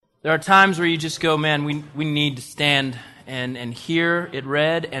There are times where you just go, man, we need to stand and hear it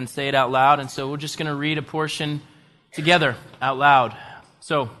read and say it out loud. And so we're just going to read a portion together out loud.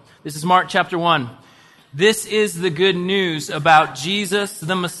 So this is Mark chapter 1. This is the good news about Jesus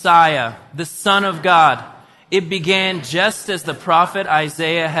the Messiah, the Son of God. It began just as the prophet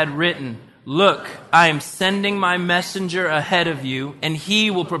Isaiah had written, "Look, I am sending my messenger ahead of you, and he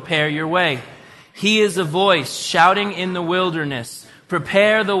will prepare your way. He is a voice shouting in the wilderness,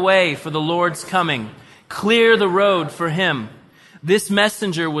 'Prepare the way for the Lord's coming. Clear the road for him.' This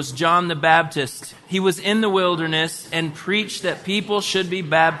messenger was John the Baptist. He was in the wilderness and preached that people should be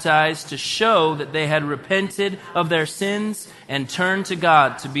baptized to show that they had repented of their sins and turned to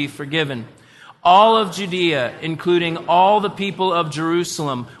God to be forgiven. All of Judea, including all the people of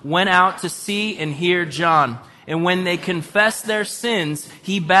Jerusalem, went out to see and hear John. And when they confessed their sins,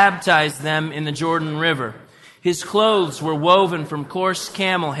 he baptized them in the Jordan River. His clothes were woven from coarse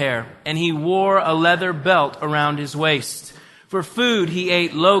camel hair, and he wore a leather belt around his waist. For food, he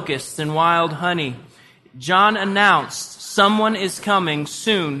ate locusts and wild honey. John announced, 'Someone is coming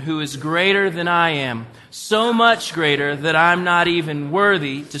soon who is greater than I am, so much greater that I'm not even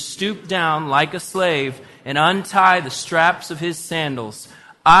worthy to stoop down like a slave and untie the straps of his sandals.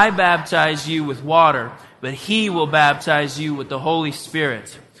 I baptize you with water, but he will baptize you with the Holy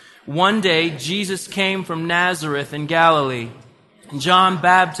Spirit.' One day, Jesus came from Nazareth in Galilee, and John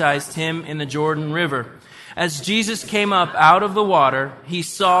baptized him in the Jordan River. As Jesus came up out of the water, he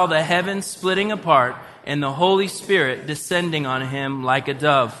saw the heavens splitting apart and the Holy Spirit descending on him like a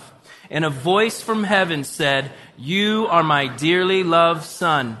dove. And a voice from heaven said, 'You are my dearly loved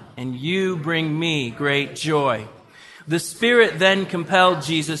Son, and you bring me great joy.' The Spirit then compelled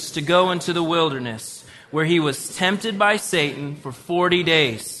Jesus to go into the wilderness, where he was tempted by Satan for 40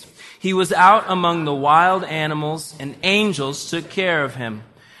 days. He was out among the wild animals, and angels took care of him.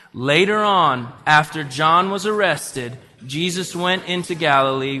 Later on, after John was arrested, Jesus went into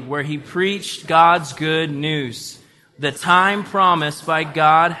Galilee, where he preached God's good news. 'The time promised by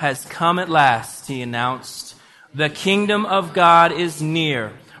God has come at last,' he announced. 'The kingdom of God is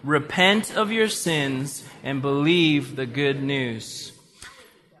near. Repent of your sins and believe the good news.'"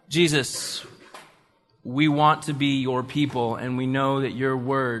 Jesus, we want to be your people, and we know that your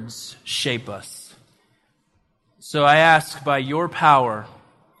words shape us. So I ask by your power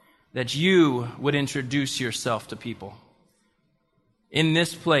that you would introduce yourself to people. In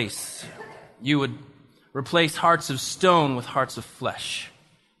this place, you would replace hearts of stone with hearts of flesh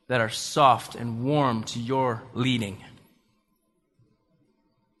that are soft and warm to your leading.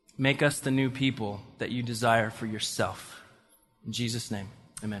 Make us the new people that you desire for yourself. In Jesus' name,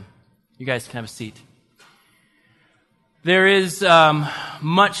 amen. You guys can have a seat. There is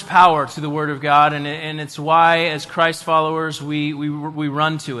much power to the Word of God, and it's why, as Christ followers, we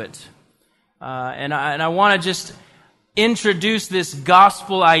run to it. And I want to just introduce this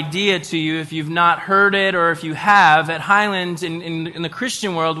gospel idea to you if you've not heard it, or if you have. At Highland, in the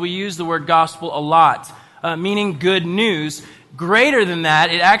Christian world, we use the word gospel a lot, meaning good news. Greater than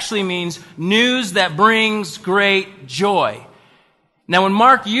that, it actually means news that brings great joy. Now, when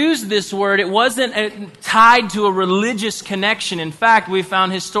Mark used this word, it wasn't tied to a religious connection. In fact, we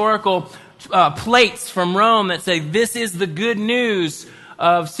found historical plates from Rome that say, "This is the good news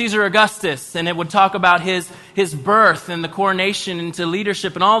of Caesar Augustus," and it would talk about his birth and the coronation into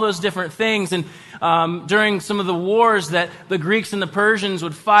leadership and all those different things. And during some of the wars that the Greeks and the Persians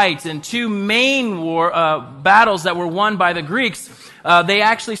would fight, and two main battles that were won by the Greeks, they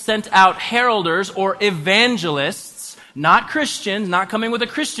actually sent out heralders or evangelists. Not Christians, not coming with a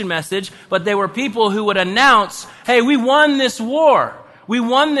Christian message, but they were people who would announce, "Hey, we won this war. We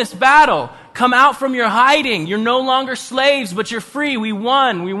won this battle. Come out from your hiding. You're no longer slaves, but you're free. We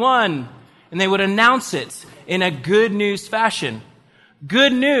won. We won." And they would announce it in a good news fashion.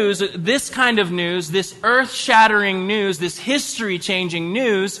 Good news, this kind of news, this earth-shattering news, this history-changing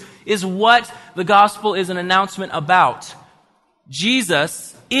news, is what the gospel is an announcement about.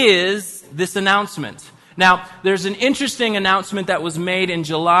 Jesus is this announcement. Now, there's an interesting announcement that was made in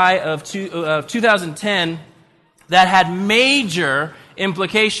July of 2010 that had major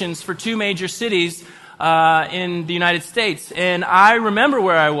implications for two major cities in the United States. And I remember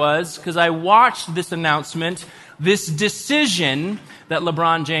where I was because I watched this announcement, this decision that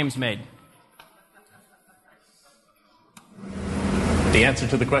LeBron James made. The answer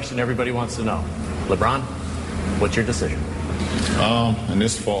to the question everybody wants to know. LeBron, what's your decision? In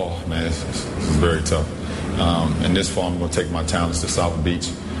this fall, man, this is very tough. In this fall, I'm going to take my talents to South Beach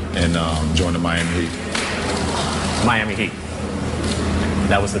and join the Miami Heat. Miami Heat.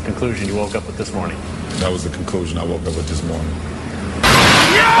 That was the conclusion you woke up with this morning. That was the conclusion I woke up with this morning.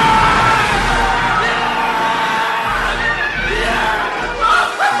 Yeah!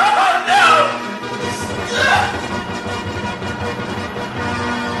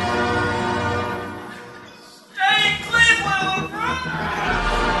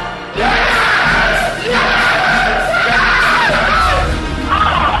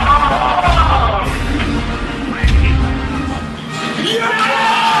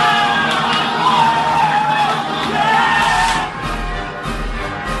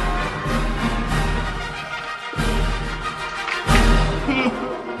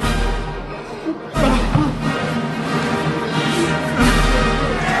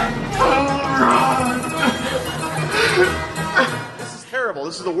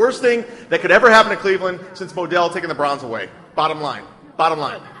 is the worst thing that could ever happen to Cleveland since Modell taking the Browns away. Bottom line. Bottom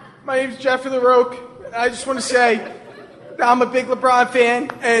line. My name's Jeffrey LaRoque. I just want to say that I'm a big LeBron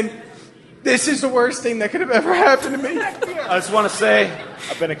fan, and this is the worst thing that could have ever happened to me. I just want to say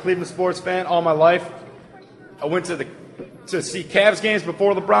I've been a Cleveland sports fan all my life. I went to see Cavs games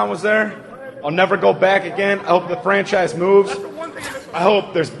before LeBron was there. I'll never go back again. I hope the franchise moves. I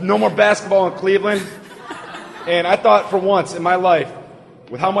hope there's no more basketball in Cleveland. And I thought for once in my life,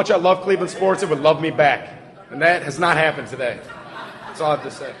 with how much I love Cleveland sports, it would love me back. And that has not happened today. That's all I have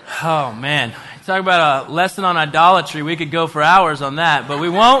to say. Oh, man. Talk about a lesson on idolatry. We could go for hours on that, but we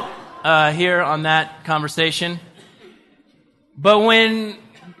won't here on that conversation. But when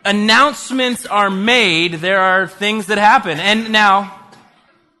announcements are made, there are things that happen. And now,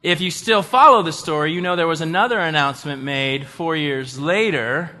 if you still follow the story, you know there was another announcement made 4 years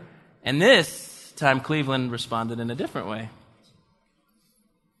later, and this time Cleveland responded in a different way.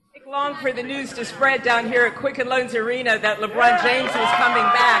 Long for the news to spread down here at Quicken Loans Arena that LeBron James was coming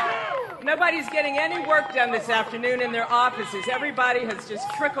back. Nobody's getting any work done this afternoon in their offices. Everybody has just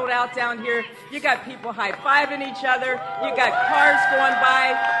trickled out down here. You got people high-fiving each other. You got cars going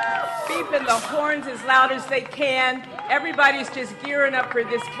by, beeping the horns as loud as they can. Everybody's just gearing up for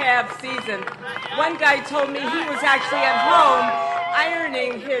this Cavs season. One guy told me he was actually at home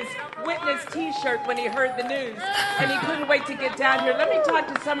ironing his Witness t-shirt when he heard the news, and he couldn't wait to get down here. Let me talk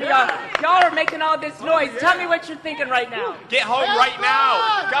to some of y'all. Y'all are making all this noise. Tell me what you're thinking right now. Get home right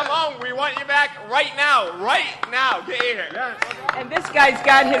now. Come on, we want you back right now. Right now. Get here. And this guy's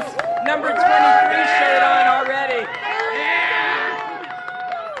got his number 23 shirt on already.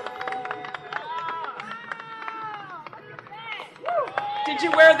 Did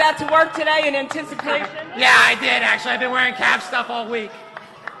you wear that to work today in anticipation? Yeah, I did, actually. I've been wearing Cavs stuff all week.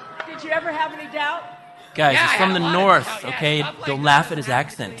 Did you ever have any doubt? Guys, Yeah, he's from I the had a lot of north, doubt. Yeah, okay? stuff like Don't that laugh at his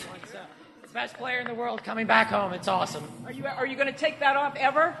happens to me accent. once, the best player in the world coming back home. It's awesome. Are you going to take that off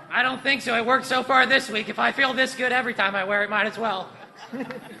ever? I don't think so. It worked so far this week. If I feel this good every time I wear it, might as well.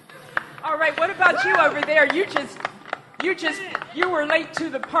 All right, what about you over there? You were late to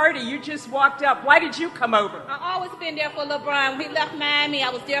the party. You just walked up. Why did you come over? I always been there for LeBron. When he left Miami, I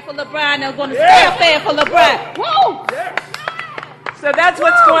was there for LeBron. I was going to stay a fan for LeBron. Woo! So that's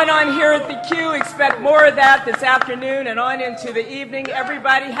what's going on here at the Q. Expect more of that this afternoon and on into the evening.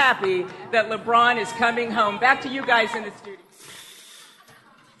 Everybody happy that LeBron is coming home. Back to you guys in the studio.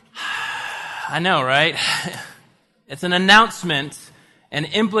 I know, right? It's an announcement and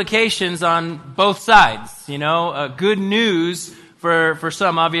implications on both sides. You know, good news for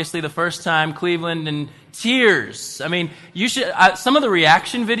some. Obviously, the first time Cleveland in tears. I mean, you should. Some of the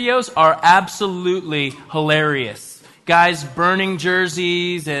reaction videos are absolutely hilarious. Guys burning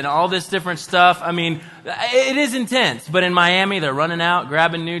jerseys and all this different stuff. I mean, it is intense. But in Miami, they're running out,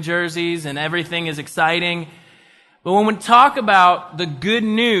 grabbing new jerseys, and everything is exciting. But when we talk about the good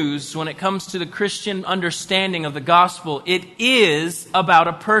news, when it comes to the Christian understanding of the gospel, it is about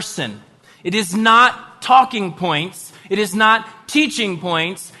a person. It is not talking points. It is not teaching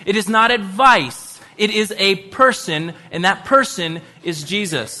points. It is not advice. It is a person, and that person is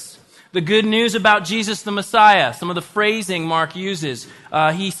Jesus. The good news about Jesus the Messiah, some of the phrasing Mark uses.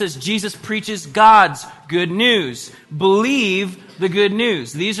 He says Jesus preaches God's good news. Believe the good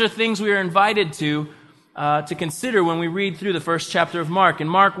news. These are things we are invited to consider when we read through the first chapter of Mark. In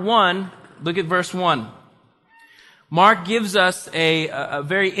Mark 1, look at verse 1. Mark gives us a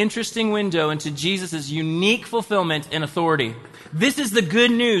very interesting window into Jesus' unique fulfillment and authority. This is the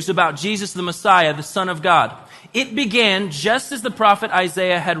good news about Jesus the Messiah, the Son of God. It began just as the prophet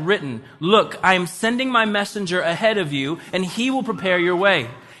Isaiah had written, "Look, I am sending my messenger ahead of you, and he will prepare your way.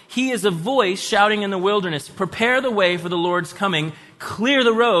 He is a voice shouting in the wilderness, prepare the way for the Lord's coming, clear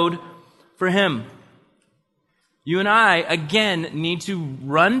the road for him." You and I, again, need to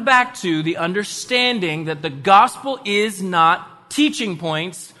run back to the understanding that the gospel is not teaching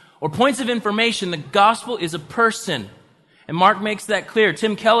points or points of information. The gospel is a person. And Mark makes that clear.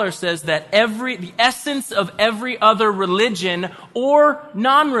 Tim Keller says that the essence of every other religion or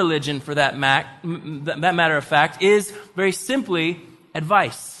non-religion, for that matter of fact, is very simply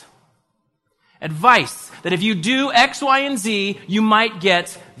advice. Advice. That if you do X, Y, and Z, you might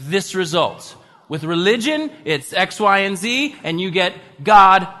get this result. With religion, it's X, Y, and Z, and you get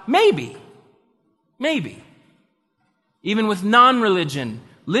God, maybe. Maybe. Even with non-religion,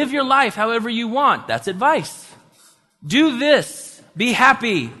 live your life however you want. That's advice. Do this. Be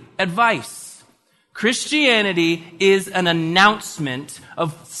happy. Advice. Christianity is an announcement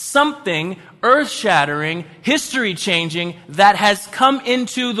of something earth-shattering, history-changing that has come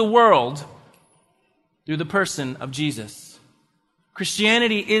into the world through the person of Jesus.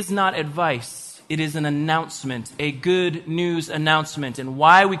 Christianity is not advice. It is an announcement, a good news announcement. And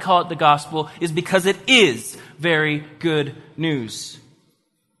why we call it the gospel is because it is very good news.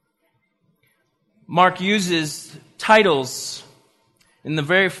 Mark uses titles in the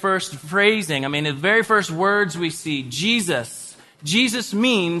very first phrasing. The very first words we see, Jesus. Jesus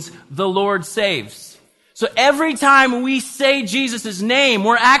means the Lord saves. So every time we say Jesus' name,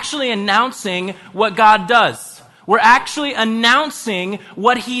 we're actually announcing what God does. We're actually announcing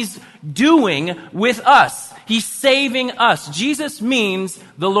what He's doing with us. He's saving us. Jesus means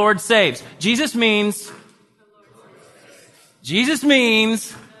the Lord saves. Jesus means.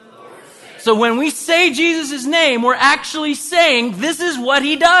 So when we say Jesus' name, we're actually saying this is what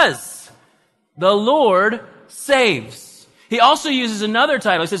He does. The Lord saves. He also uses another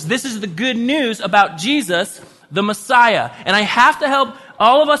title. He says this is the good news about Jesus, the Messiah. And I have to help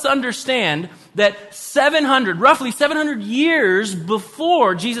all of us understand that roughly 700 years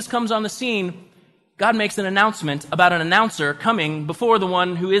before Jesus comes on the scene, God makes an announcement about an announcer coming before the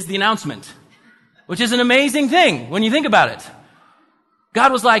one who is the announcement, which is an amazing thing when you think about it.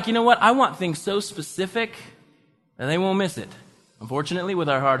 God was like, you know what? I want things so specific that they won't miss it. Unfortunately, with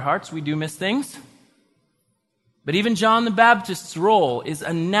our hard hearts, we do miss things. But even John the Baptist's role is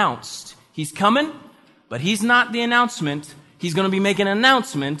announced. He's coming, but he's not the announcement. He's going to be making an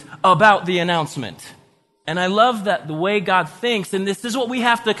announcement about the announcement. And I love that the way God thinks, and this is what we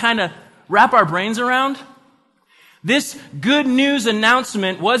have to kind of wrap our brains around. This good news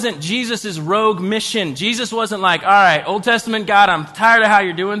announcement wasn't Jesus' rogue mission. Jesus wasn't like, all right, Old Testament God, I'm tired of how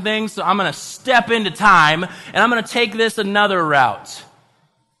you're doing things, so I'm going to step into time, and I'm going to take this another route.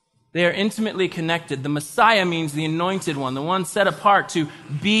 They are intimately connected. The Messiah means the anointed one, the one set apart to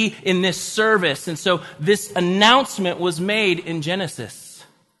be in this service. And so this announcement was made in Genesis.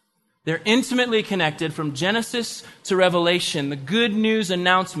 They're intimately connected from Genesis to Revelation. The good news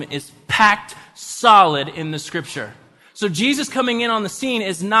announcement is packed solid in the Scripture. So Jesus coming in on the scene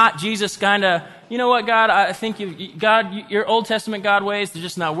is not Jesus kind of, you know what, God, I think your Old Testament God ways, they're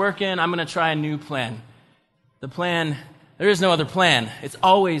just not working. I'm going to try a new plan. There is no other plan. It's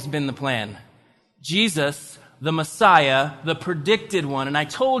always been the plan. Jesus, the Messiah, the predicted one. And I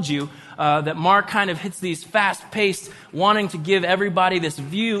told you that Mark kind of hits these fast-paced, wanting to give everybody this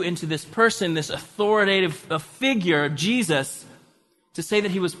view into this person, this authoritative figure, Jesus, to say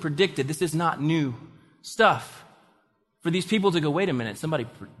that he was predicted. This is not new stuff. For these people to go, wait a minute, somebody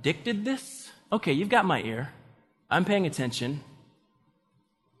predicted this? Okay, you've got my ear. I'm paying attention.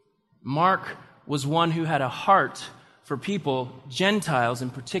 Mark was one who had a heart for people, Gentiles in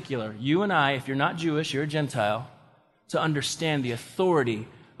particular, you and I, if you're not Jewish, you're a Gentile, to understand the authority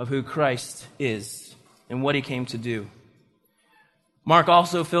of who Christ is and what he came to do. Mark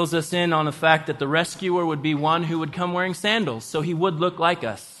also fills us in on the fact that the rescuer would be one who would come wearing sandals, so he would look like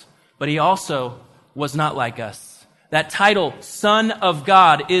us, but he also was not like us. That title, Son of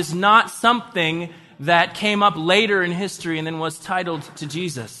God, is not something that came up later in history and then was titled to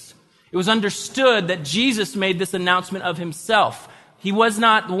Jesus. It was understood that Jesus made this announcement of himself. He was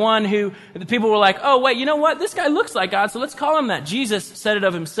not the one who the people were like, oh, wait, you know what? This guy looks like God, so let's call him that. Jesus said it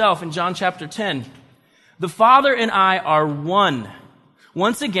of himself in John chapter 10. The Father and I are one.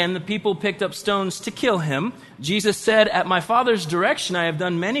 Once again, the people picked up stones to kill him. Jesus said, at my Father's direction, I have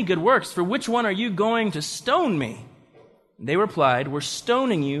done many good works. For which one are you going to stone me? They replied, we're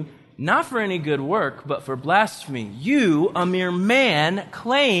stoning you, not for any good work, but for blasphemy. You, a mere man,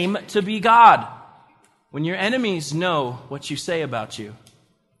 claim to be God. When your enemies know what you say about you,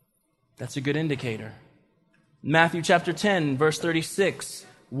 that's a good indicator. Matthew chapter 10, verse 36.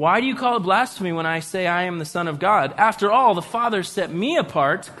 Why do you call it blasphemy when I say I am the Son of God? After all, the Father set me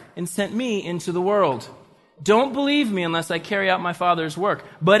apart and sent me into the world. Don't believe me unless I carry out my Father's work.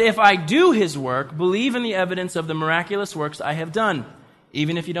 But if I do his work, believe in the evidence of the miraculous works I have done.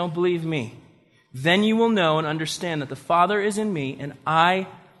 Even if you don't believe me, then you will know and understand that the Father is in me and I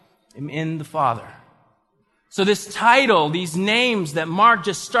am in the Father. So this title, these names that Mark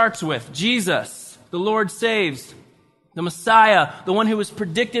just starts with, Jesus, the Lord saves, the Messiah, the one who was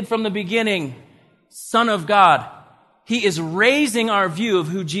predicted from the beginning, Son of God, he is raising our view of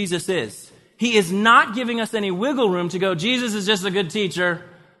who Jesus is. He is not giving us any wiggle room to go, Jesus is just a good teacher.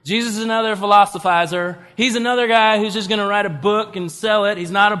 Jesus is another philosophizer. He's another guy who's just going to write a book and sell it.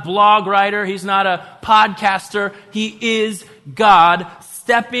 He's not a blog writer. He's not a podcaster. He is God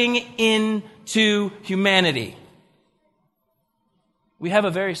stepping into humanity. We have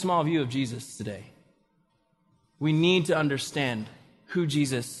a very small view of Jesus today. We need to understand who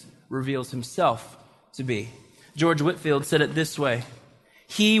Jesus reveals himself to be. George Whitefield said it this way.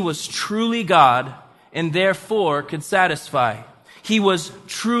 He was truly God and therefore could satisfy. He was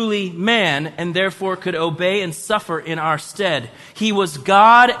truly man and therefore could obey and suffer in our stead. He was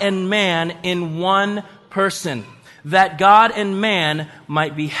God and man in one person, that God and man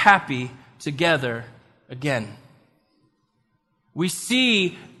might be happy together again. We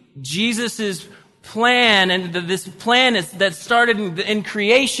see Jesus' plan, and this plan that started in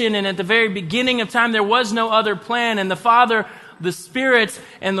creation, and at the very beginning of time there was no other plan, and the Father, the Spirit,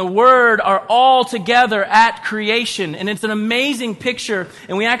 and the Word are all together at creation. And it's an amazing picture.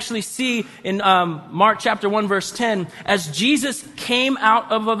 And we actually see in Mark chapter 1, verse 10, as Jesus came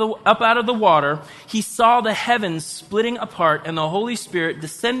up out of the water, he saw the heavens splitting apart and the Holy Spirit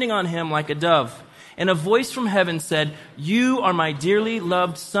descending on him like a dove. And a voice from heaven said, "You are my dearly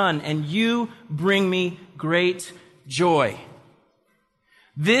loved Son, and you bring me great joy."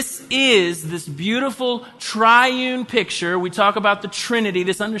 This is this beautiful triune picture. We talk about the Trinity,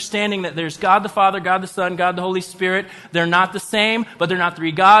 this understanding that there's God the Father, God the Son, God the Holy Spirit. They're not the same, but they're not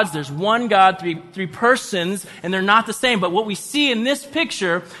three gods. There's one God, three persons, and they're not the same. But what we see in this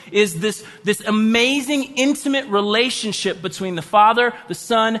picture is this amazing, intimate relationship between the Father, the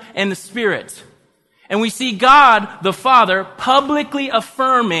Son, and the Spirit. And we see God, the Father, publicly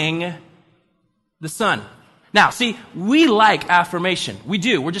affirming the Son. Now, see, we like affirmation. We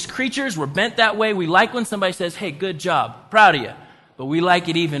do. We're just creatures. We're bent that way. We like when somebody says, "Hey, good job. Proud of you." But we like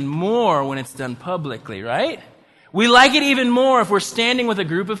it even more when it's done publicly, right? We like it even more if we're standing with a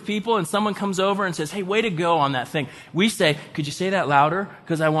group of people and someone comes over and says, "Hey, way to go on that thing." We say, "Could you say that louder?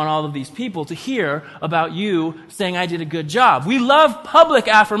 Because I want all of these people to hear about you saying I did a good job." We love public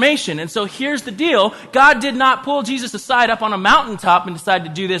affirmation. And so here's the deal. God did not pull Jesus aside up on a mountaintop and decide to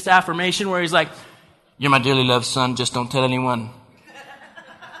do this affirmation where he's like, "You're my dearly loved Son, just don't tell anyone."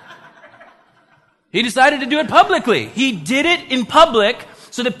 He decided to do it publicly. He did it in public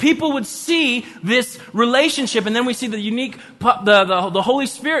so that people would see this relationship. And then we see the unique, the Holy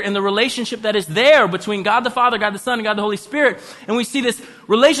Spirit and the relationship that is there between God the Father, God the Son, and God the Holy Spirit. And we see this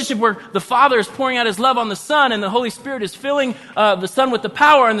relationship where the Father is pouring out his love on the Son, and the Holy Spirit is filling the Son with the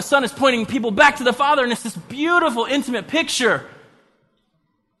power, and the Son is pointing people back to the Father. And it's this beautiful, intimate picture.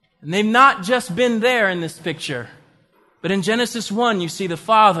 And they've not just been there in this picture, but in Genesis 1, you see the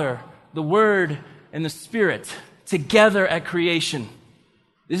Father, the Word, and the Spirit together at creation.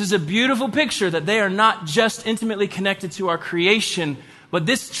 This is a beautiful picture that they are not just intimately connected to our creation, but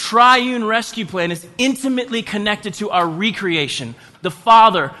this triune rescue plan is intimately connected to our recreation. The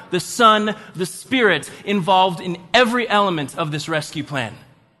Father, the Son, the Spirit involved in every element of this rescue plan.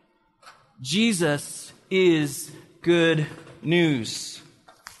 Jesus is good news.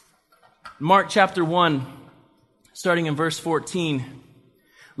 Mark chapter 1, starting in verse 14.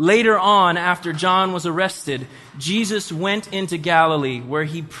 Later on, after John was arrested, Jesus went into Galilee, where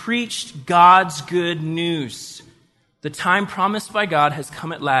he preached God's good news. The time promised by God has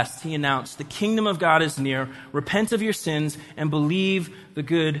come at last, he announced. The kingdom of God is near. Repent of your sins and believe the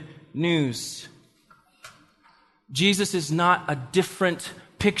good news. Jesus is not a different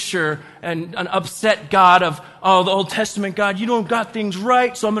picture and an upset God of, "Oh, the Old Testament God, you don't got things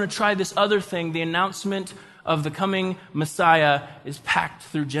right, so I'm going to try this other thing." The announcement of the coming Messiah is packed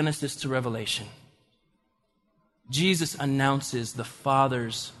through Genesis to Revelation. Jesus announces the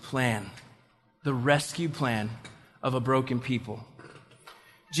Father's plan, the rescue plan of a broken people.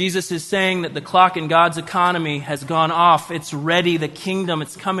 Jesus is saying that the clock in God's economy has gone off. It's ready. The kingdom,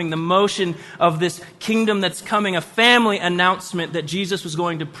 it's coming. The motion of this kingdom that's coming, a family announcement that Jesus was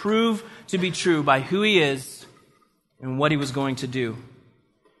going to prove to be true by who he is and what he was going to do.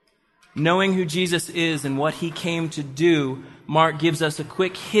 Knowing who Jesus is and what he came to do, Mark gives us a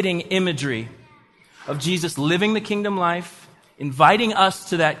quick hitting imagery of Jesus living the kingdom life, inviting us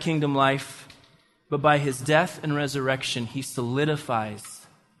to that kingdom life, but by his death and resurrection, he solidifies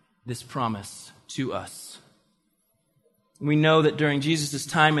this promise to us. We know that during Jesus'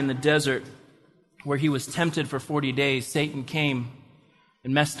 time in the desert, where he was tempted for 40 days, Satan came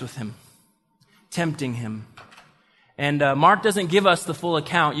and messed with him, tempting him. And Mark doesn't give us the full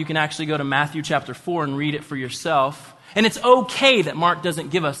account. You can actually go to Matthew chapter 4 and read it for yourself. And it's okay that Mark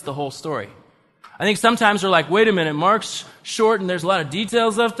doesn't give us the whole story. I think sometimes we're like, wait a minute, Mark's short and there's a lot of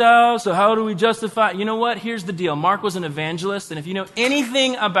details left out, so how do we justify? You know what? Here's the deal. Mark was an evangelist, and if you know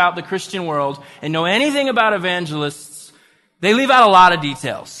anything about the Christian world and know anything about evangelists, they leave out a lot of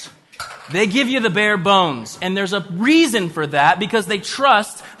details. They give you the bare bones, and there's a reason for that, because they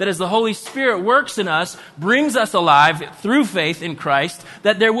trust that as the Holy Spirit works in us, brings us alive through faith in Christ,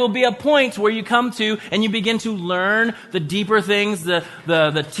 that there will be a point where you come to and you begin to learn the deeper things,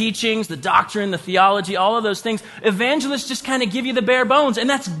 the teachings, the doctrine, the theology, all of those things. Evangelists just kind of give you the bare bones, and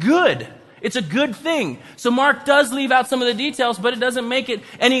that's good. It's a good thing. So Mark does leave out some of the details, but it doesn't make it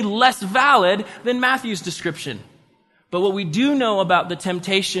any less valid than Matthew's description. But what we do know about the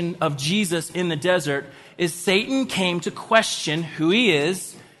temptation of Jesus in the desert is Satan came to question who he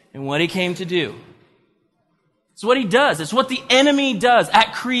is and what he came to do. It's what he does. It's what the enemy does.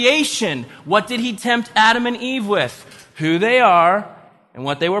 At creation, what did he tempt Adam and Eve with? Who they are and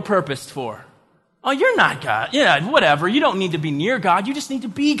what they were purposed for. Oh, you're not God. Yeah, whatever. You don't need to be near God. You just need to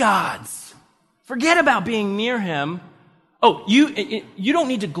be God's. Forget about being near him. Oh, you don't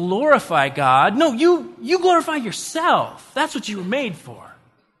need to glorify God. No, you glorify yourself. That's what you were made for.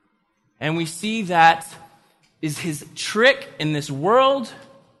 And we see that is his trick in this world.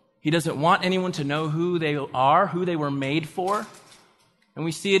 He doesn't want anyone to know who they are, who they were made for. And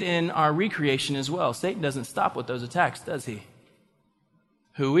we see it in our recreation as well. Satan doesn't stop with those attacks, does he?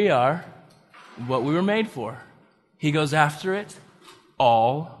 Who we are, what we were made for. He goes after it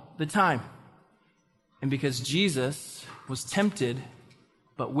all the time. And because Jesus was tempted,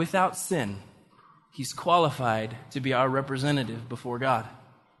 but without sin, he's qualified to be our representative before God.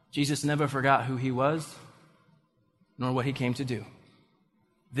 Jesus never forgot who he was, nor what he came to do.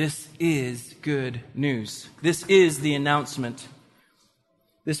 This is good news. This is the announcement.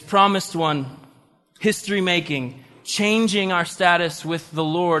 This promised one, history-making, changing our status with the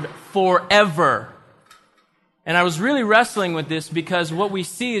Lord forever. And I was really wrestling with this because what we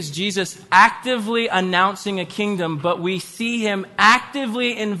see is Jesus actively announcing a kingdom, but we see him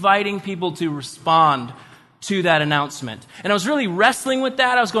actively inviting people to respond to that announcement. And I was really wrestling with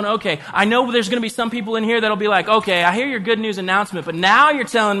that. I was going, okay, I know there's going to be some people in here that'll be like, okay, I hear your good news announcement, but now you're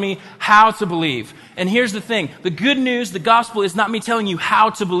telling me how to believe. And here's the thing. The good news, the gospel, is not me telling you how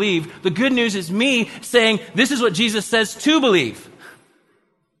to believe. The good news is me saying, this is what Jesus says to believe.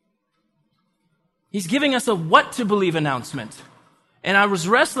 He's giving us a what to believe announcement. And I was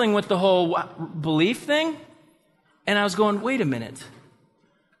wrestling with the whole belief thing, and I was going, wait a minute.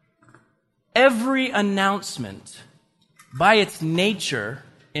 Every announcement, by its nature,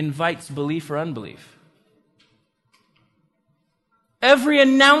 invites belief or unbelief. Every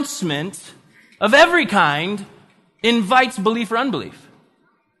announcement of every kind invites belief or unbelief.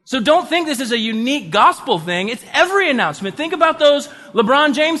 So don't think this is a unique gospel thing. It's every announcement. Think about those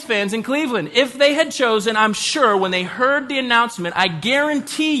LeBron James fans in Cleveland. If they had chosen, I'm sure, when they heard the announcement, I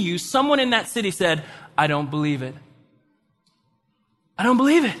guarantee you someone in that city said, I don't believe it. I don't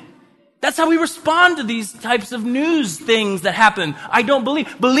believe it. That's how we respond to these types of news things that happen. I don't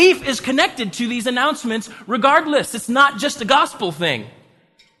believe. Belief is connected to these announcements regardless. It's not just a gospel thing.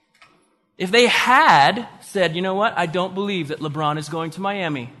 If they had said, you know what, I don't believe that LeBron is going to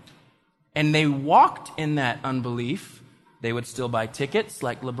Miami, and they walked in that unbelief, they would still buy tickets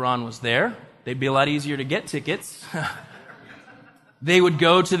like LeBron was there. They'd be a lot easier to get tickets. They would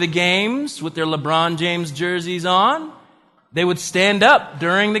go to the games with their LeBron James jerseys on. They would stand up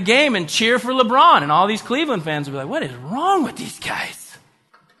during the game and cheer for LeBron. And all these Cleveland fans would be like, what is wrong with these guys?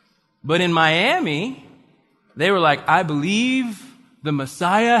 But in Miami, they were like, I believe the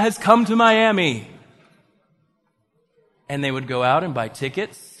Messiah has come to Miami. And they would go out and buy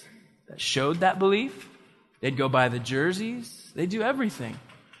tickets that showed that belief. They'd go buy the jerseys. They'd do everything.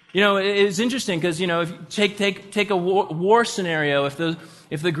 You know, it's interesting because, you know, if you take a war scenario,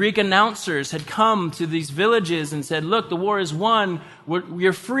 if the Greek announcers had come to these villages and said, look, the war is won,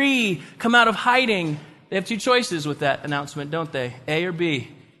 you're free, come out of hiding. They have two choices with that announcement, don't they? A or B.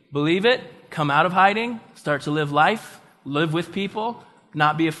 Believe it, come out of hiding, start to live life, live with people,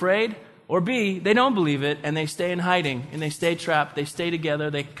 not be afraid. Or B, they don't believe it and they stay in hiding and they stay trapped, they stay together,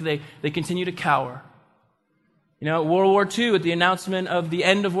 they continue to cower. You know, World War II, at the announcement of the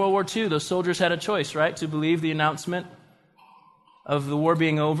end of World War II, those soldiers had a choice, right? To believe the announcement of the war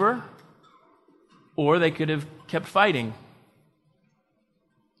being over, or they could have kept fighting.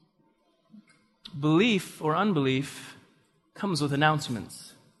 Belief or unbelief comes with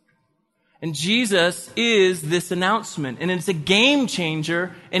announcements. And Jesus is this announcement, and it's a game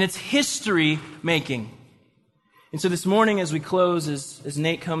changer, and it's history making. And so this morning as we close, as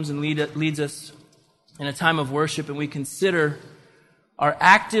Nate comes and leads us in a time of worship, and we consider our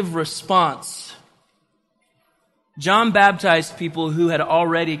active response. John baptized people who had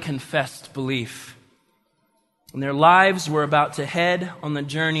already confessed belief, and their lives were about to head on the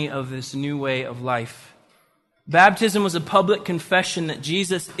journey of this new way of life. Baptism was a public confession that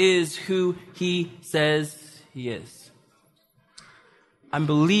Jesus is who he says he is. I'm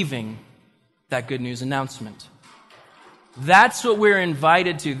believing that good news announcement. That's what we're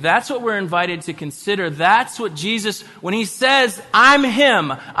invited to. That's what we're invited to consider. That's what Jesus, when he says, I'm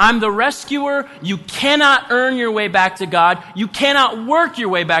him, I'm the rescuer, you cannot earn your way back to God. You cannot work your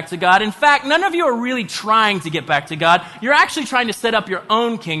way back to God. In fact, none of you are really trying to get back to God. You're actually trying to set up your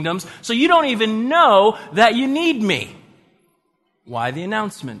own kingdoms, so you don't even know that you need me. Why the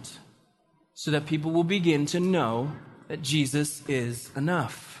announcement? So that people will begin to know that Jesus is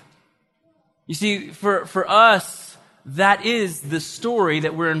enough. You see, for us, that is the story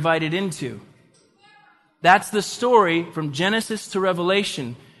that we're invited into. That's the story from Genesis to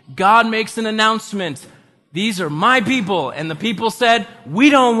Revelation. God makes an announcement. These are my people. And the people said, we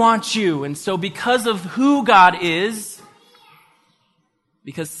don't want you. And so because of who God is,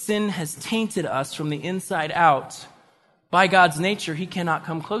 because sin has tainted us from the inside out, by God's nature, he cannot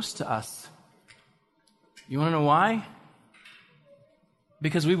come close to us. You want to know why?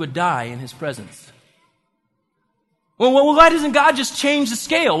 Because we would die in his presence. Well, why doesn't God just change the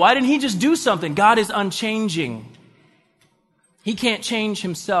scale? Why didn't he just do something? God is unchanging. He can't change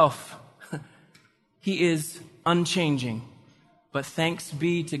himself. He is unchanging. But thanks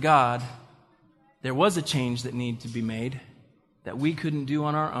be to God, there was a change that needed to be made that we couldn't do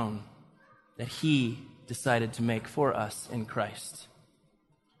on our own, that he decided to make for us in Christ.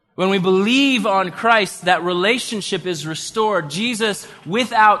 When we believe on Christ, that relationship is restored. Jesus,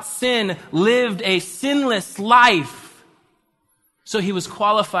 without sin, lived a sinless life. So he was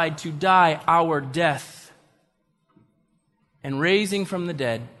qualified to die our death and raising from the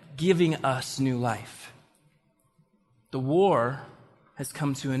dead, giving us new life. The war has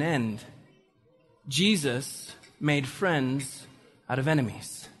come to an end. Jesus made friends out of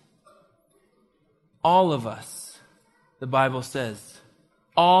enemies. All of us, the Bible says,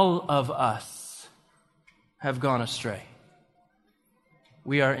 all of us have gone astray.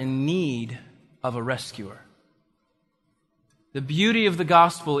 We are in need of a rescuer. The beauty of the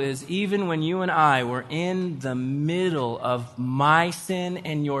gospel is even when you and I were in the middle of my sin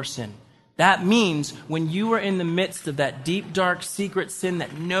and your sin, that means when you were in the midst of that deep, dark, secret sin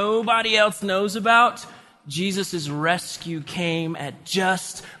that nobody else knows about, Jesus' rescue came at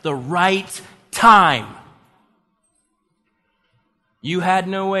just the right time. You had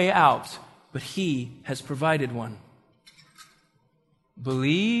no way out, but he has provided one.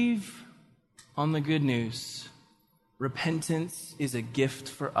 Believe on the good news. Repentance is a gift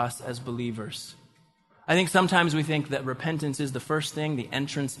for us as believers. I think sometimes we think that repentance is the first thing, the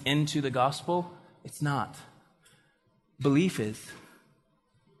entrance into the gospel. It's not. Belief is.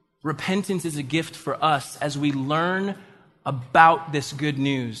 Repentance is a gift for us as we learn about this good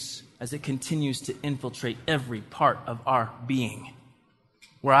news, as it continues to infiltrate every part of our being.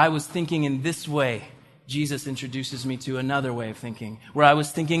 Where I was thinking in this way, Jesus introduces me to another way of thinking. Where I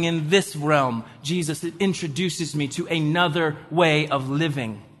was thinking in this realm, Jesus introduces me to another way of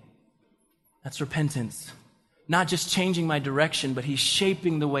living. That's repentance. Not just changing my direction, but he's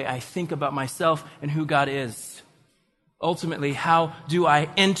shaping the way I think about myself and who God is. Ultimately, how do I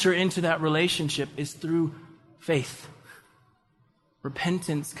enter into that relationship is through faith.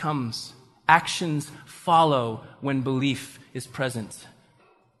 Repentance comes. Actions follow when belief is present.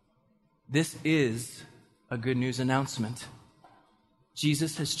 This is a good news announcement.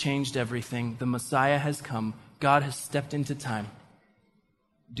 Jesus has changed everything. The Messiah has come. God has stepped into time.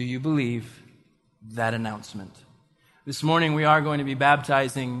 Do you believe that announcement? This morning we are going to be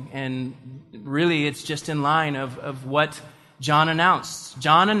baptizing, and really it's just in line of what John announced.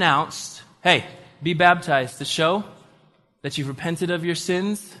 John announced, hey, be baptized to show that you've repented of your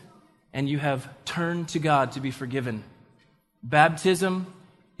sins and you have turned to God to be forgiven. Baptism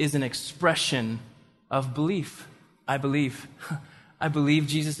is an expression of belief. I believe. I believe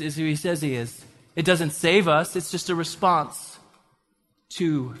Jesus is who he says he is. It doesn't save us. It's just a response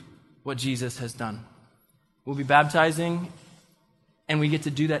to what Jesus has done. We'll be baptizing, and we get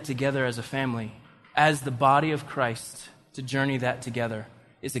to do that together as a family. As the body of Christ, to journey that together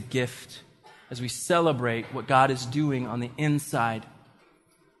is a gift as we celebrate what God is doing on the inside.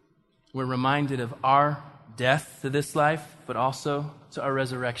 We're reminded of our death to this life, but also to our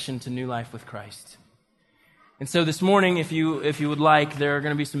resurrection to new life with Christ. And so this morning, if you would like, there are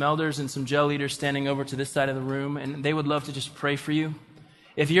going to be some elders and some jail leaders standing over to this side of the room, and they would love to just pray for you.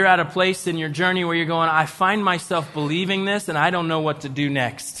 If you're at a place in your journey where you're going, I find myself believing this, and I don't know what to do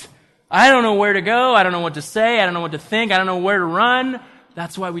next. I don't know where to go. I don't know what to say. I don't know what to think. I don't know where to run.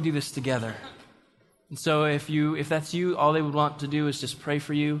 That's why we do this together. And so if that's you, all they would want to do is just pray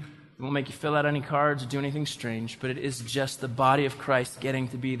for you. It won't make you fill out any cards or do anything strange, but it is just the body of Christ getting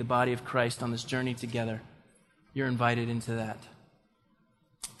to be the body of Christ on this journey together. You're invited into that.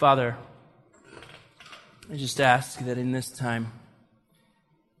 Father, I just ask that in this time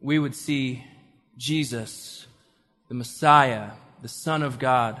we would see Jesus, the Messiah, the Son of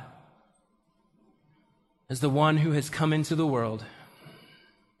God, as the one who has come into the world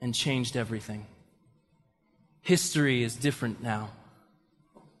and changed everything. History is different now.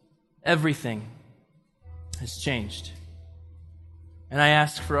 Everything has changed. And I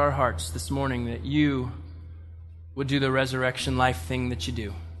ask for our hearts this morning that you would do the resurrection life thing that you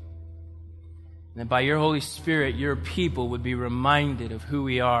do. And that by your Holy Spirit, your people would be reminded of who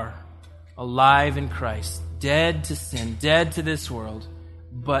we are, alive in Christ, dead to sin, dead to this world,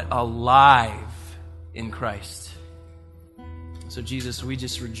 but alive in Christ. So Jesus, we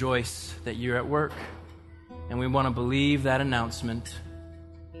just rejoice that you're at work, and we want to believe that announcement.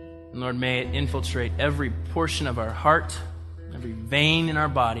 And Lord, may it infiltrate every portion of our heart, every vein in our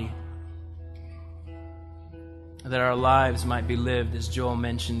body, that our lives might be lived, as Joel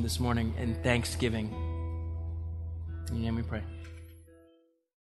mentioned this morning, in thanksgiving. In your name we pray.